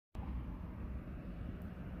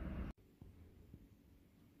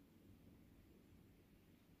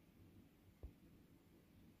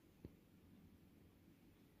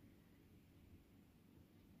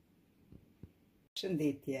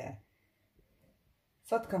Përshëndetje.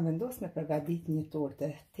 Sot kam vendosur me përgatit një torte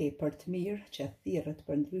tepër të mirë që thirret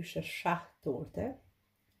për ndryshe SHAH Torte.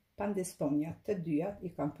 Pandisponja të dyja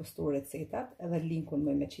i kam postuar recetat edhe linkun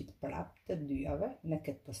më me qitë prap të dyjave në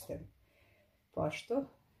këtë postim. Po ashtu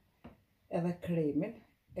edhe kremin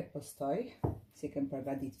e postoj si kem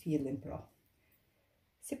përgatit fillin pra.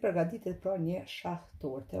 Si përgatitet pra një SHAH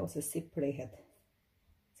Torte ose si prehet.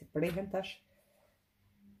 Si prehen tash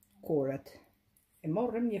korët. E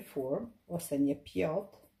morëm një formë ose një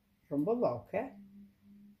pjatë rrumbullake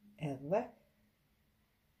edhe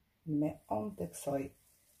me anë të kësaj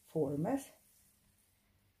formes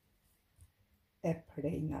e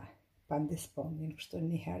prejna pandisponin kështu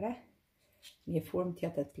një herë, një formë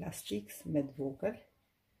tjetër plastikës me të vogël,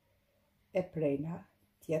 e prejna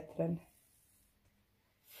tjetrën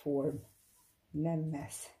formë në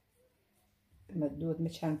mes. Me duhet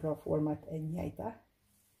me qenë pra format e njëjta,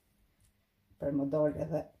 për më dalë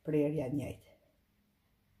edhe prerja njëjtë.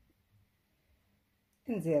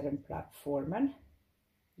 Nxjerrim prap formën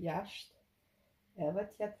jashtë edhe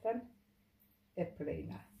tjetrën e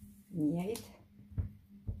prejna njëjtë.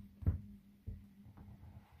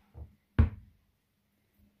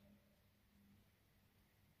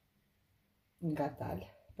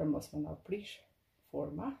 Ngadalë për mos më na prish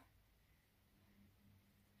forma.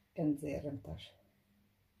 E nxjerrim tash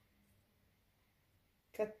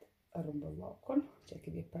këtë rrumbullakun që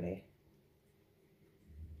kemi prej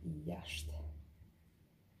jashtë.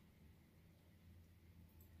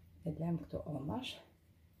 E lëm këto omash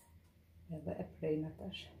edhe e prejna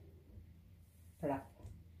tash prap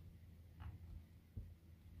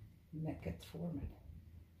me këtë formën.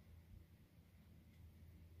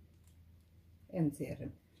 E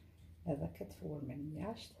nxjerrim edhe këtë formën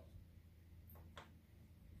jashtë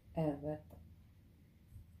edhe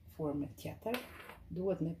formën tjetër.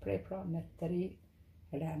 Duhet me prej pra me 3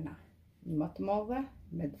 rena, një më të madhe,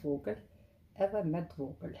 me të vogël, edhe me të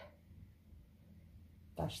vogël.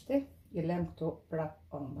 Tashti i lëm këto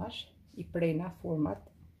prap omash, i prejna format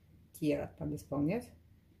tjera të pandisponjes.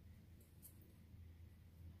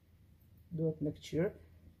 Duhet me këqyr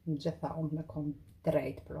në gjitha unë me kom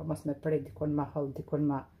drejt, pra mos me prej dikon ma hall, dikon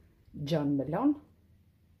ma gjan me lan.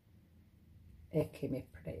 E kemi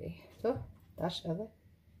prej këto, tash edhe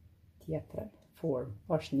tjetrën formë.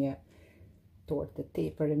 Është një torte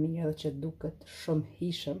tepër e mirë dhe që duket shumë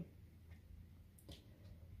hishëm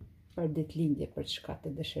për ditëlindje, për çka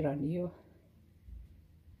të dëshironi ju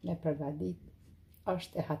me përgatit.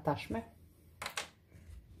 Është e hatashme.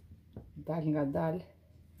 Dal nga dal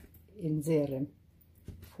i nxjerrim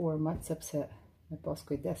format sepse me pas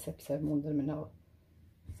kujdes sepse mundën me na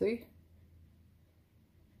thyj.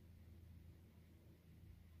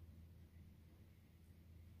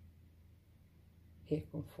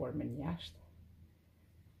 Hekum formën jashtë.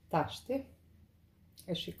 Tashti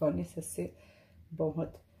e shikoni se si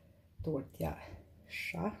bëhet tortja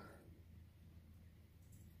SHAH.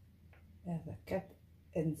 Edhe këtë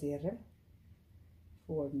e nxjerrim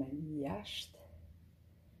formën jashtë.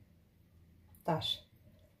 Tash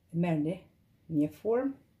merrni një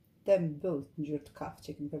formë të mbyllt në ngjyrë të kaftë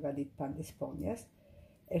që kemi përgatitur pandisponjes,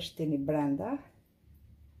 e shtini brenda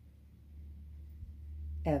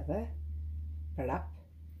edhe prap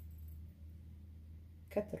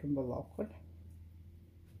këtë rrumbullakun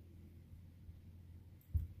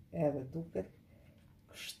edhe duket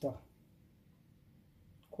kështu.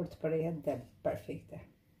 Kur të prehet del perfekte.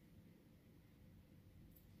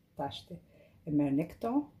 Tashti e merrni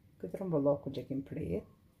këtë rrumbullakun që kemi prehet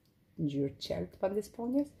në ngjyrë të qeltë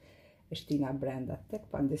pandisponjes, e shtina brenda tek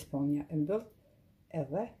pandisponja e mbyllt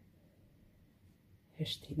edhe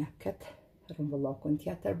e shtina këtë rrumbullakun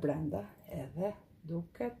tjetër brenda edhe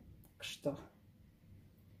duket kështu.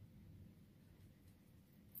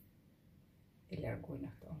 I largojna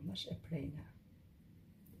këto omash, e prejna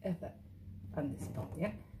edhe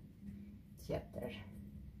pandisponjen tjetër.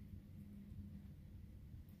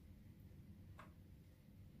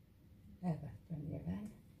 Edhe për një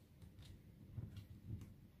vend.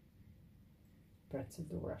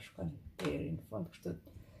 Procedura shkon deri në fund, kështu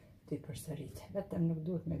ti përsërit. Vetëm nuk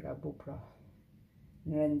duhet me gabu pra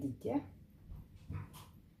në renditje.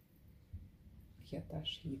 Kjo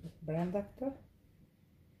tash hidhet brenda këtu.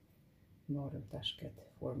 Morëm tash këtë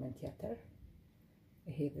formën tjetër.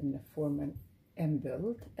 E hedhim në formën e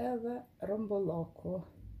mbyllt edhe rrumbullaku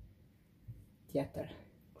tjetër.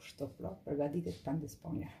 Kështu pra përgatitet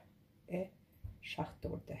pandisponja e SHAH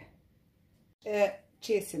Torte. E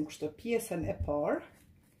qesim kështu pjesën e parë.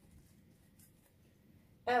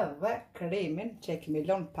 Edhe kremin që e kemi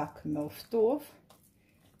lënë pak me ftofë,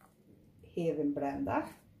 hedhim brenda,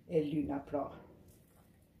 e lyna pra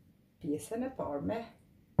pjesën e parë me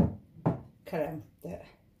krem të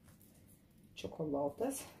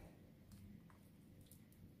çokoladës.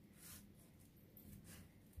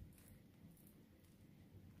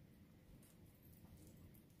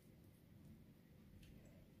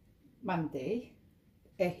 Mandej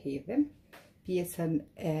e hedhim pjesën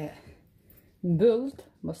e mbyllt,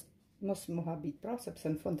 mos mu habit pra, sepse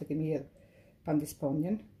në fund të kemi hedh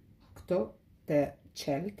pandisponjen, këto të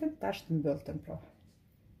qeltën, tash të mbylltën pra.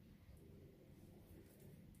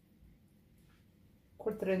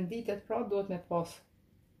 Kur të renditet pra, duhet me pas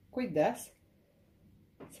kujdes,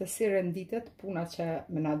 se si renditet puna që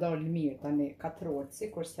me na dalë mirë tani 4 orë, si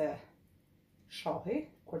kurse shahi,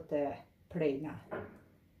 kur të prejna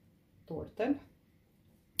tortën.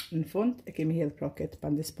 Në fund e kemi hedhë pra këtë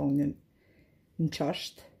pandisponjen në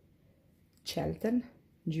qasht, qeltën,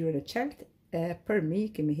 gjyre qelt, e për mi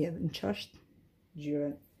kemi hedhë në qasht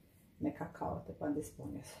gjyren me kakao të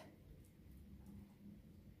pandisponjes.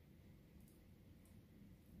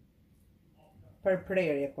 Për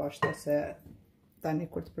prerje po ashtu, se tani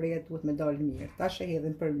kur të prejet duhet me dalë mirë. Tash e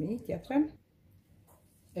hedhim për mi tjetrën,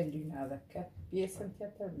 e lyna edhe këtë pjesën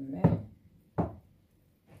tjetër me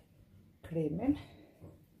kremin,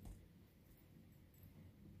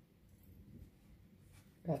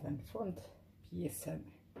 edhe në fund pjesën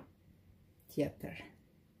tjetër.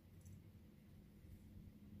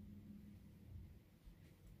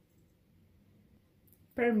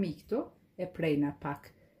 Për mi këtu e prejna pak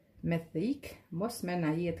me thik, mos me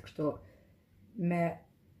na jetë kështu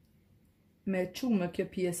me qumë kjo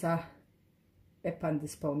pjesa e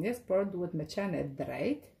pandisponjes, por duhet me qenë e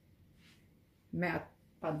drejt me atë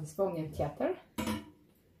pandisponjen tjetër.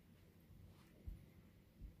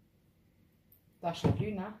 Tash e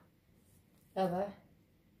lyna edhe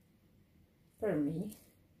për mi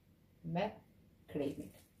me kremin.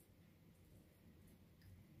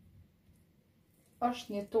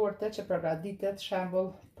 Është një torte që përgatitet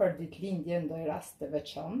shembull për ditëlindje, ndoj rast të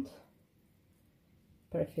veçantë,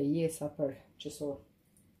 për fejesa, për qëso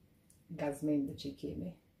gazmende që i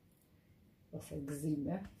kemi, ose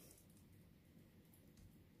gëzime.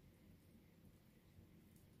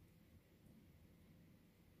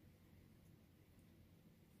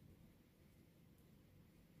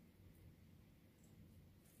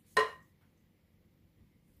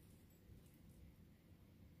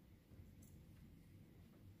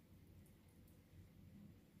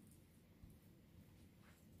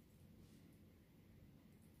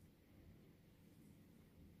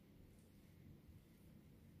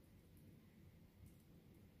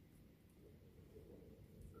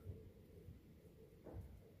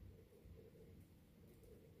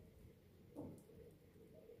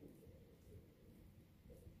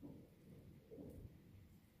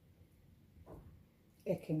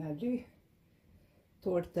 E kena ly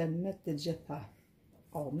tortën në të gjitha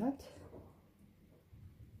anët.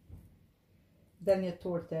 Dhe një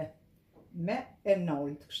torte me e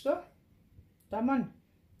nalt kështu, tamam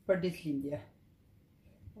për ditëlindje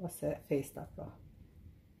ose festa pra.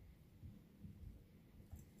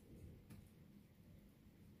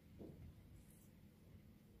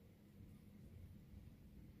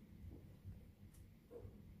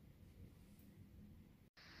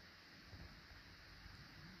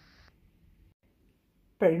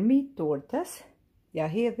 Për mi tortës, ja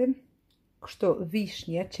hedhim kështu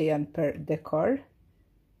vishnje që janë për dekor,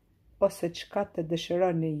 ose çka të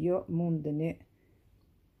dëshironi ju mundeni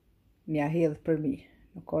m'ja hedh për mi.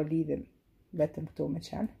 Nuk ka lidhje vetëm këtu me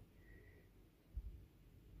qenë.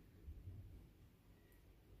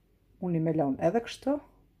 Unë i me lanë edhe kështu,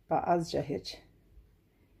 pa asgjë hiq.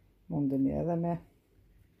 Mundeni edhe me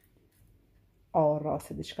arra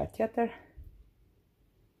ose diçka tjetër.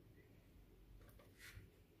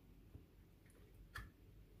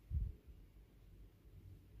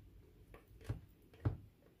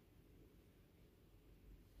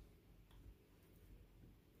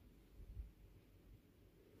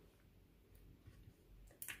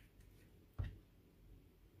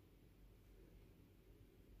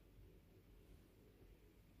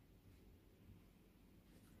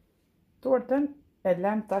 Tortën e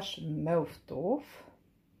lëm tash me uftof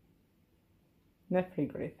në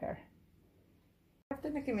frigorifer.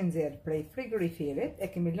 Tortën e kemi nxjerr prej frigoriferit,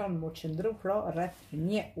 e kemi lënë mu qëndru pra rreth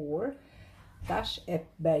 1 orë. Tash e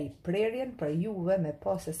bëj prerjen për juve me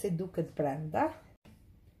pa se si duket brenda.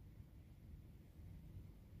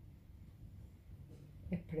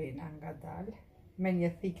 E prejna ngadalë me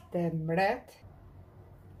një thik të mbret.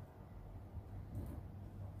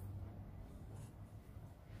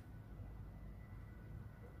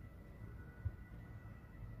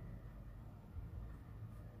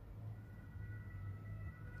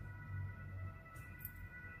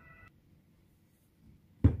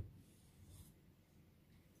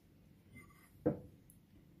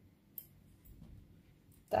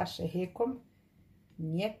 Tash e hekum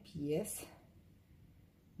një pjesë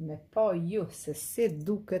me pa ju se si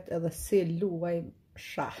duket edhe si luaj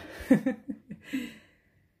shah.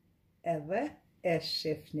 Edhe e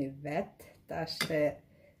shifni vet, tash e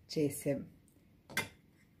qesim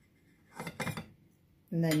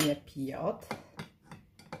në një pjatë.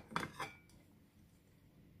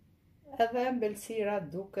 Edhe mbelësira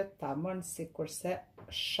duket tamam sikurse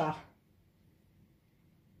shah.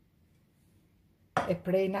 E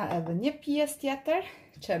prejna edhe një pjesë tjetër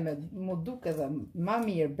që mu duke edhe ma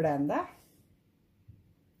mirë brenda.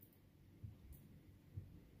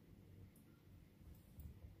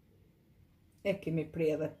 E kemi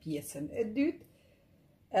prej edhe pjesën e dytë,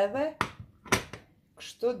 edhe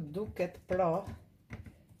kështu duket pra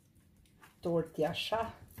tortja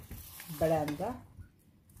shah brenda.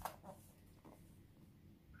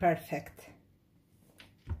 Perfekt.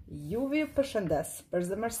 Juve ju përshëndes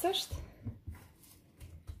përzemërsisht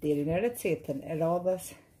deri në recetën e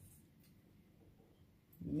radhës.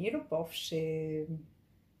 Miru pofshim!